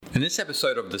In this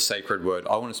episode of The Sacred Word,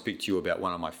 I want to speak to you about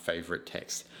one of my favorite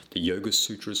texts, the Yoga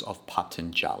Sutras of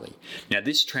Patanjali. Now,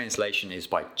 this translation is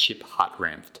by Chip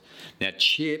Hartranft. Now,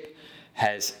 Chip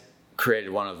has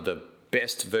created one of the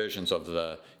best versions of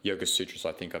the Yoga Sutras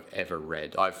I think I've ever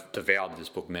read. I've devoured this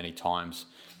book many times.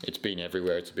 It's been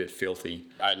everywhere. It's a bit filthy.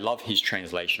 I love his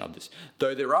translation of this.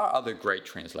 Though there are other great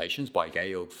translations by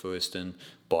Georg Fürsten,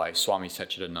 by Swami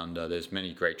Satchidananda. There's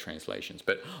many great translations.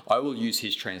 But I will use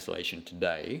his translation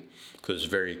today because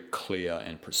it's very clear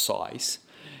and precise.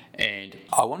 And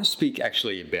I want to speak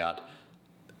actually about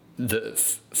the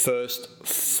first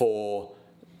four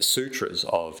sutras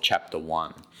of chapter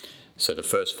 1. So the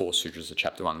first four sutras of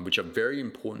chapter 1, which are very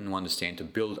important to understand to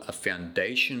build a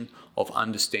foundation of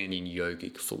understanding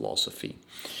yogic philosophy.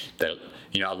 That,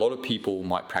 a lot of people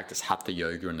might practice hatha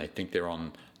yoga and they think they're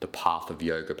on the path of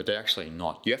yoga, but they're actually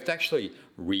not. You have to actually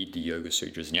read the Yoga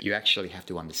Sutras, and you actually have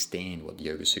to understand what the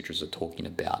Yoga Sutras are talking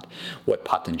about, what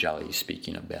Patanjali is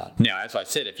speaking about. Now, as I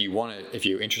said, if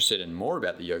you're interested in more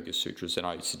about the Yoga Sutras, then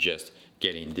I suggest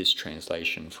getting this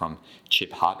translation from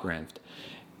Chip Hartranft.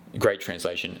 Great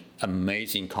translation,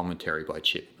 amazing commentary by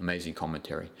Chip, amazing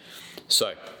commentary.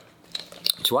 So,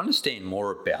 to understand more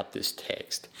about this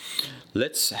text,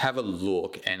 let's have a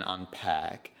look and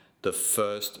unpack the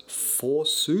first four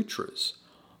sutras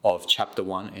of chapter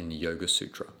 1 in the Yoga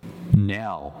Sutra.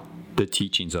 Now, the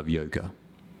teachings of yoga.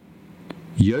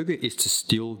 Yoga is to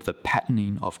still the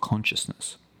patterning of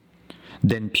consciousness.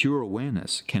 Then pure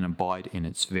awareness can abide in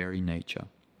its very nature.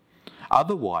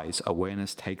 Otherwise,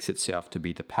 awareness takes itself to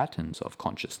be the patterns of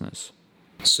consciousness.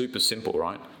 Super simple,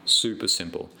 right? Super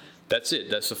simple. That's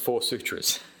it. That's the four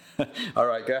sutras. All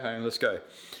right, go home. Let's go.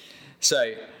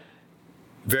 So,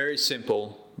 very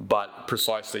simple, but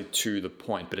precisely to the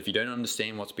point. But if you don't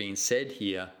understand what's being said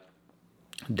here,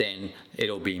 then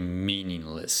it'll be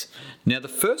meaningless. Now, the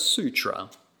first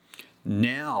sutra,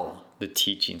 now the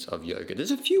teachings of yoga.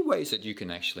 There's a few ways that you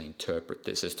can actually interpret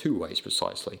this. There's two ways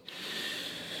precisely.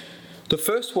 The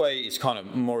first way is kind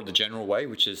of more the general way,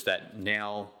 which is that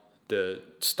now the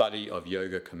study of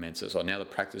yoga commences, or now the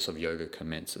practice of yoga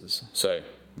commences. So,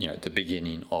 the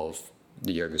beginning of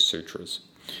the Yoga Sutras.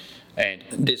 And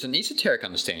there's an esoteric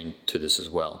understanding to this as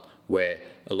well, where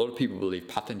a lot of people believe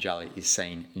Patanjali is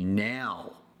saying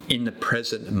now, in the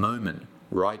present moment,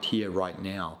 right here, right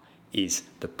now, is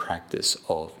the practice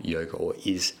of yoga, or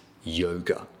is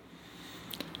yoga.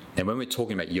 And when we're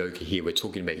talking about yoga here, we're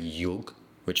talking about yug,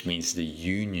 which means the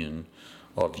union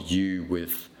of you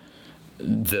with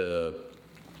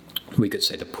we could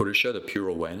say the Purusha, the pure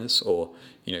awareness, or,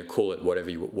 call it whatever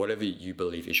you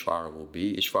believe Ishvara will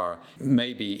be. Ishvara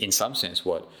may be, in some sense,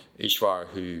 what Ishvara,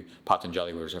 who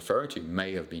Patanjali was referring to,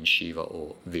 may have been Shiva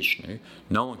or Vishnu.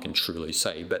 No one can truly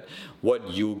say, but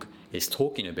what Yug is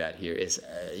talking about here is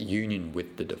a union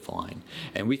with the divine.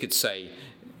 And we could say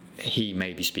he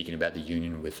may be speaking about the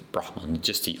union with Brahman,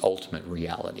 just the ultimate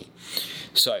reality.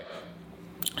 So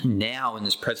now in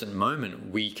this present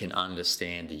moment, we can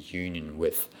understand the union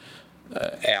with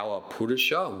our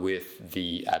Purusha, with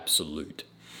the Absolute.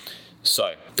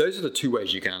 So those are the two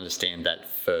ways you can understand that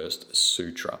first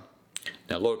sutra.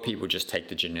 Now, a lot of people just take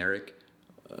the generic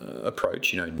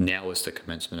approach, now is the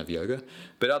commencement of yoga.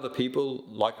 But other people,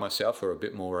 like myself, are a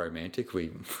bit more romantic.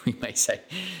 We may say,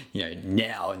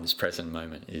 now in this present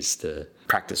moment is the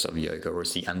practice of yoga, or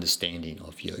is the understanding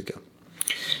of yoga.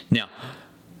 Now,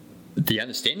 the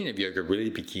understanding of yoga really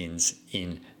begins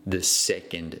in the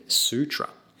second sutra.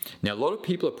 Now, a lot of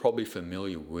people are probably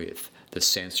familiar with the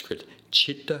Sanskrit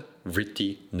chitta,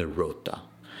 vritti, nirodha.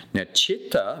 Now,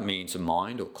 chitta means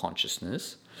mind or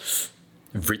consciousness.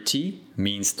 Vritti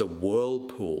means the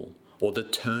whirlpool or the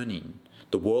turning,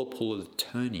 the whirlpool of the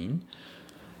turning.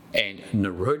 And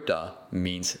nirodha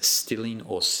means stilling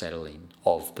or settling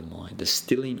of the mind, the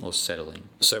stilling or settling.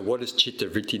 So what is chitta,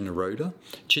 vritti, nirodha?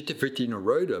 Chitta, vritti,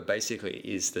 nirodha basically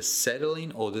is the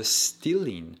settling or the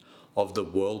stilling of the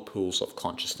whirlpools of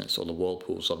consciousness, or the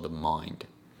whirlpools of the mind.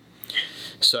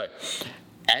 So,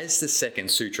 as the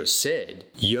second sutra said,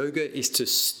 yoga is to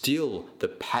still the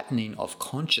patterning of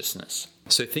consciousness.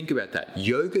 So think about that.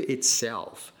 Yoga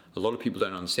itself, a lot of people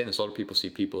don't understand this. A lot of people see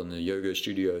people in the yoga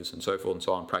studios and so forth and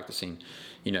so on practicing,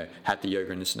 hatha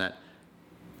yoga and this and that.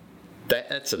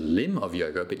 That's a limb of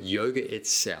yoga, but yoga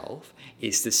itself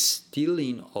is the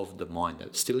stilling of the mind, the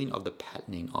stilling of the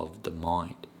patterning of the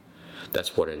mind.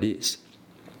 That's what it is.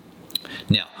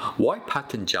 Now, why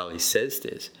Patanjali says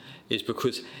this is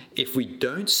because if we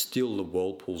don't still the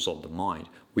whirlpools of the mind,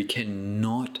 we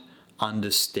cannot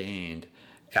understand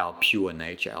our pure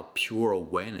nature, our pure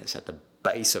awareness at the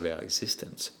base of our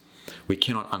existence. We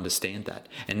cannot understand that.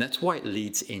 And that's why it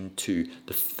leads into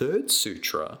the third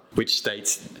sutra, which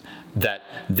states that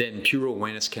then pure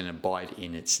awareness can abide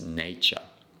in its nature.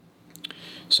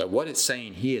 So what it's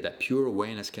saying here, that pure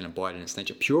awareness can abide in its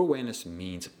nature. Pure awareness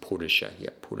means purusha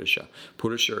here, purusha.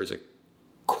 Purusha is a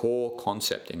core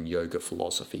concept in yoga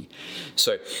philosophy.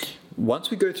 So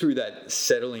once we go through that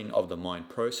settling of the mind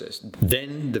process,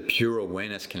 then the pure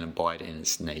awareness can abide in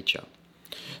its nature.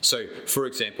 So, for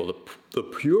example, the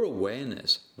pure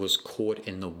awareness was caught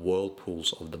in the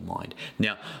whirlpools of the mind.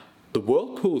 Now, the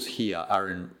whirlpools here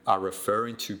are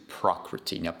referring to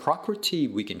prakriti. Now, prakriti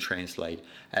we can translate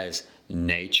as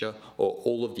nature or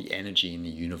all of the energy in the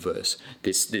universe.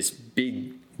 This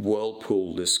big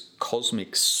whirlpool, this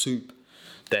cosmic soup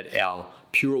that our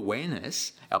pure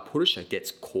awareness, our purusha,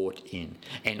 gets caught in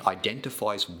and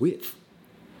identifies with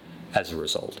as a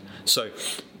result. So,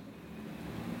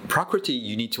 Prakriti,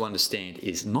 you need to understand,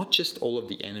 is not just all of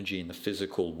the energy in the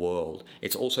physical world,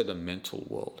 it's also the mental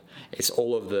world. It's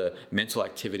all of the mental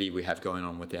activity we have going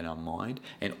on within our mind,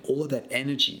 and all of that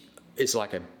energy is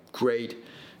like a great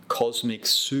cosmic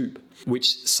soup,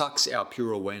 which sucks our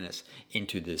pure awareness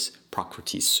into this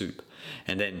Prakriti soup.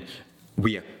 And then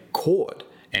we are caught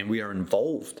and we are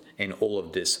involved in all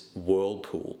of this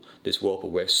whirlpool.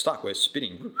 We're stuck, we're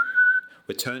spinning,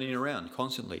 we're turning around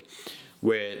constantly.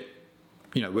 We're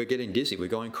getting dizzy, we're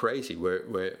going crazy,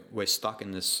 we're stuck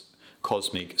in this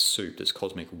cosmic soup, this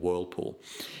cosmic whirlpool.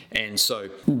 And so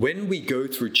when we go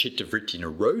through chitta, vritti,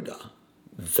 nirodha,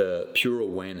 the pure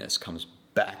awareness comes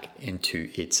back into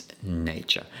its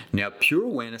nature. Now, pure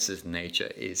awareness's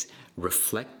nature is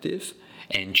reflective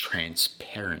and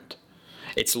transparent.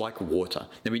 It's like water.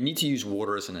 Now, we need to use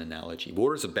water as an analogy.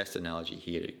 Water is the best analogy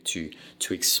here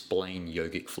to explain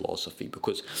yogic philosophy,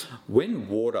 because when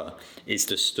water is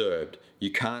disturbed,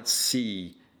 you can't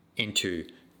see into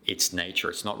its nature.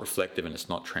 It's not reflective and it's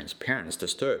not transparent. It's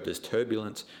disturbed. There's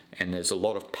turbulence and there's a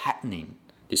lot of patterning.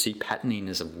 You see, patterning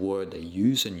is a word they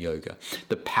use in yoga.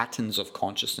 The patterns of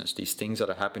consciousness, these things that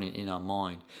are happening in our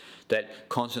mind that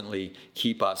constantly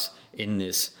keep us in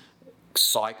this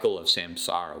cycle of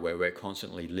samsara, where we're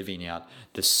constantly living out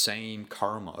the same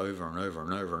karma over and over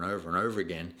and over and over and over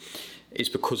again, is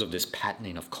because of this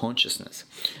patterning of consciousness.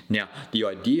 Now, the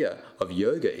idea of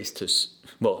yoga is to,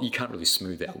 you can't really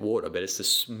smooth out water, but it's to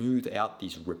smooth out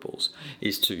these ripples,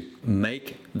 is to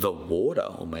make the water,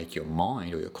 or make your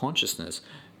mind or your consciousness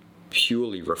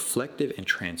purely reflective and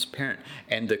transparent.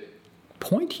 And the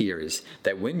point here is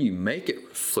that when you make it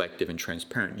reflective and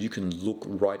transparent, you can look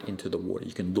right into the water.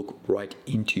 You can look right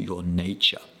into your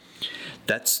nature.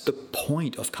 That's the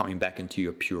point of coming back into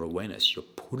your pure awareness, your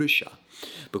purusha,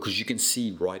 because you can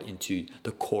see right into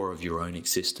the core of your own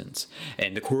existence.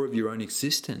 And the core of your own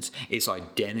existence is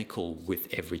identical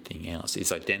with everything else.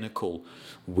 It's identical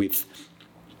with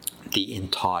the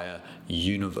entire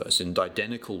universe and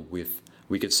identical with,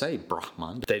 we could say,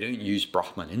 Brahman. They don't use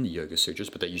Brahman in the Yoga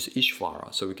Sutras, but they use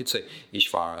Ishvara. So we could say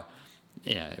Ishvara,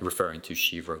 referring to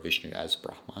Shiva or Vishnu as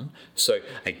Brahman. So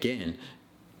again,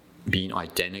 being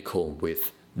identical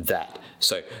with that.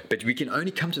 So, but we can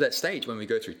only come to that stage when we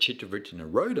go through chitta, vritti,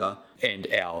 nirodha, and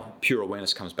our pure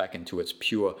awareness comes back into its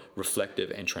pure,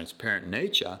 reflective, and transparent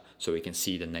nature, so we can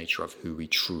see the nature of who we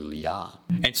truly are.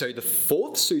 And so the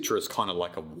fourth sutra is kind of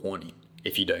like a warning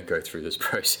if you don't go through this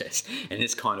process. And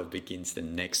this kind of begins the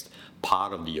next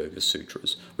part of the Yoga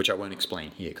Sutras, which I won't explain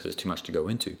here because there's too much to go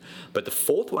into. But the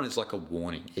fourth one is like a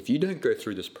warning. If you don't go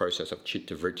through this process of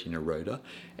chitta, vritti, nirodha,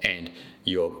 and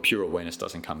your pure awareness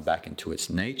doesn't come back into its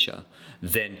nature,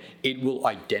 then it will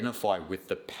identify with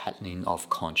the patterning of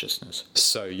consciousness.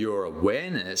 So your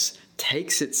awareness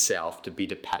takes itself to be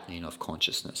the patterning of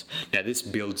consciousness. Now, this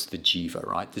builds the jiva,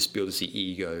 right? This builds the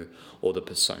ego or the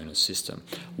persona system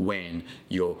when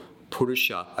your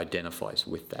purusha identifies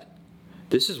with that.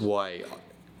 This is why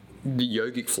the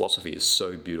yogic philosophy is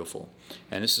so beautiful.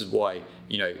 And this is why,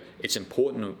 it's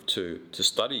important to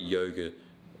study yoga,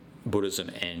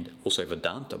 Buddhism, and also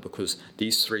Vedanta, because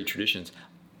these three traditions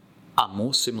are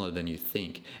more similar than you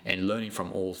think. And learning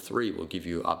from all three will give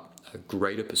you a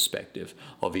greater perspective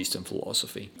of Eastern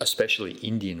philosophy, especially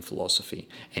Indian philosophy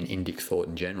and Indic thought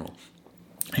in general.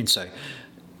 And so,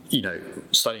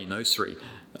 studying those three,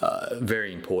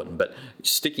 very important. But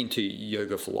sticking to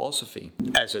yoga philosophy,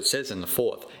 as it says in the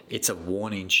fourth, it's a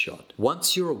warning shot.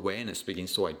 Once your awareness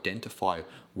begins to identify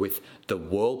with the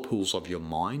whirlpools of your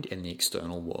mind and the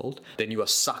external world, then you are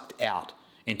sucked out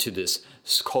into this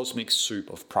cosmic soup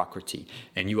of prakriti,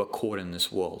 and you are caught in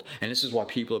this world. And this is why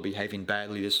people are behaving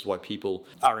badly. This is why people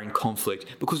are in conflict,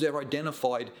 because they're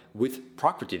identified with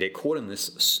prakriti. They're caught in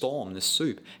this storm, this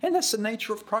soup. And that's the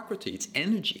nature of prakriti. It's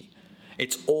energy.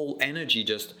 It's all energy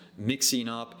just mixing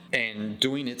up and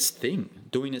doing its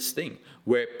thing.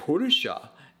 Where Purusha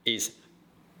is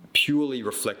purely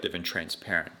reflective and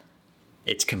transparent.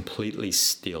 It's completely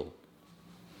still.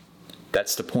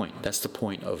 That's the point. That's the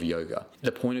point of yoga.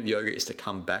 The point of yoga is to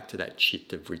come back to that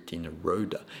chitta, vritti,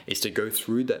 nirodha. Is to go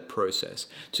through that process.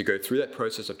 To go through that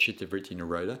process of chitta, vritti,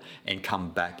 nirodha and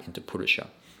come back into Purusha.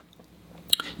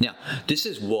 Now, this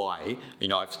is why,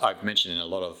 I've mentioned in a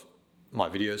lot of my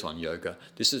videos on yoga,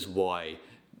 this is why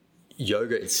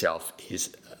yoga itself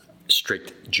is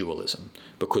strict dualism.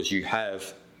 Because you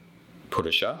have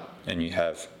Purusha and you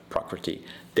have Prakriti.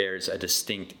 There is a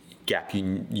distinct gap. You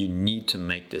need to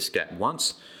make this gap.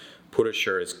 Once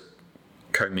Purusha is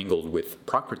commingled with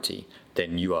Prakriti,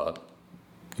 then you are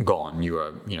gone. You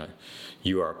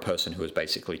are a person who is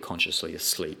basically consciously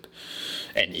asleep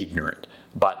and ignorant.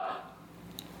 But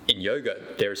in yoga,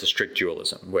 there is a strict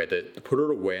dualism where the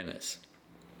Purusha awareness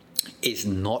is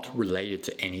not related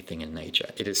to anything in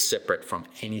nature. It is separate from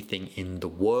anything in the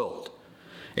world.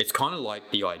 It's kind of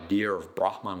like the idea of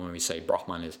Brahman when we say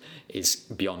Brahman is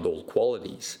beyond all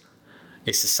qualities.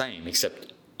 It's the same,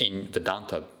 except in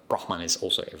Vedanta, Brahman is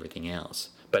also everything else.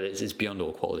 But it's beyond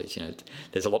all qualities.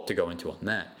 There's a lot to go into on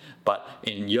that. But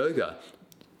in yoga,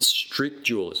 strict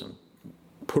dualism,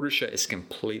 Purusha is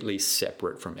completely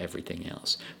separate from everything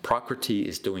else. Prakriti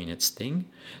is doing its thing.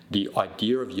 The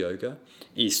idea of yoga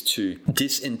is to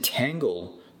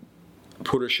disentangle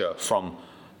Purusha from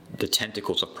the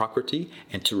tentacles of Prakriti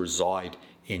and to reside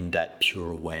in that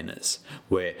pure awareness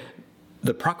where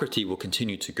the Prakriti will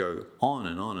continue to go on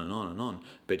and on and on and on,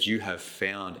 but you have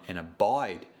found and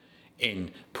abide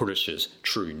in Purusha's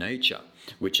true nature,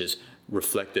 which is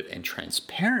reflective and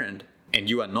transparent, and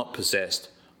you are not possessed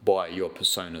by your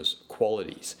persona's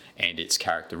qualities and its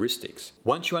characteristics.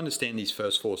 Once you understand these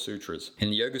first 4 sutras, in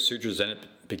the Yoga Sutras, then it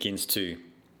begins to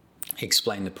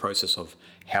explain the process of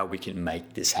how we can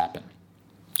make this happen.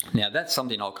 Now, that's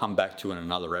something I'll come back to in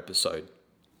another episode,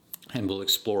 and we'll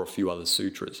explore a few other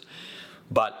sutras.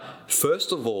 But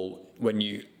first of all, when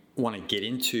you want to get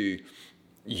into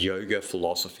yoga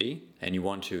philosophy and you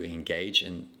want to engage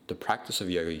in the practice of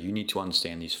yoga, you need to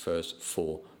understand these first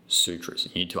 4 sutras.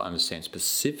 You need to understand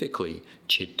specifically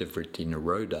chitta, vritti,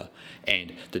 nirodha,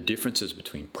 and the differences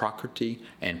between Prakriti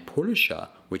and Purusha,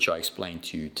 which I explained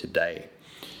to you today.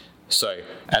 So,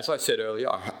 as I said earlier,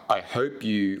 I hope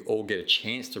you all get a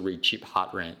chance to read Chip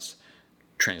Hartranft's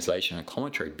translation and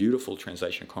commentary, beautiful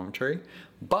translation and commentary,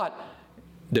 but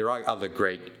there are other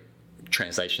great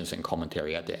translations and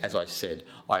commentary out there. As I said,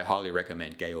 I highly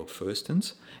recommend Georg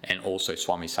Fürsten's and also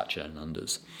Swami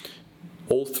Satchidananda's.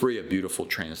 All 3 are beautiful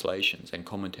translations and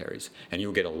commentaries, and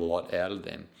you'll get a lot out of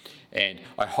them. And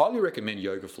I highly recommend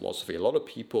yoga philosophy. A lot of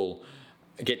people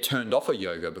get turned off of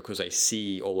yoga because they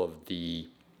see all of the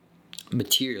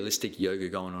materialistic yoga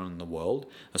going on in the world,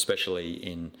 especially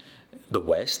in the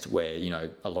West, where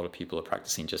a lot of people are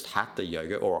practicing just hatha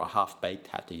yoga or a half-baked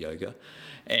hatha yoga,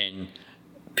 and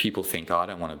people think, I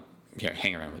don't want to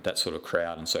hang around with that sort of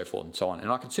crowd and so forth and so on.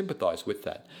 And I can sympathize with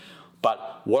that.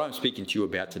 But what I'm speaking to you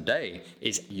about today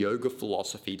is yoga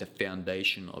philosophy, the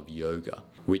foundation of yoga,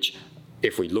 which,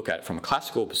 if we look at it from a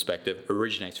classical perspective,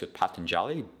 originates with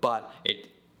Patanjali, but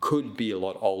it could be a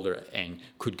lot older and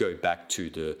could go back to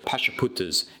the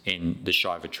Pashuputtas in the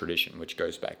Shaiva tradition, which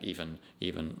goes back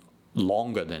even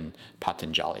longer than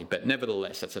Patanjali. But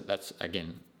nevertheless, that's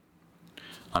again,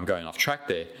 I'm going off track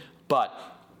there. But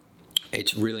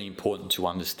it's really important to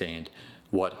understand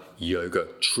what yoga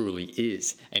truly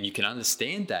is. And you can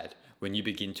understand that when you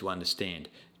begin to understand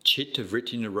chitta,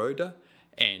 vritti, nirodha,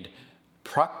 and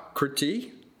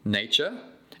Prakriti, nature,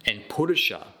 and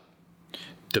Purusha,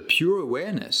 the pure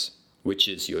awareness, which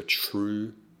is your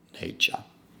true nature.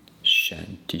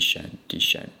 Shanti, shanti,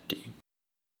 shanti.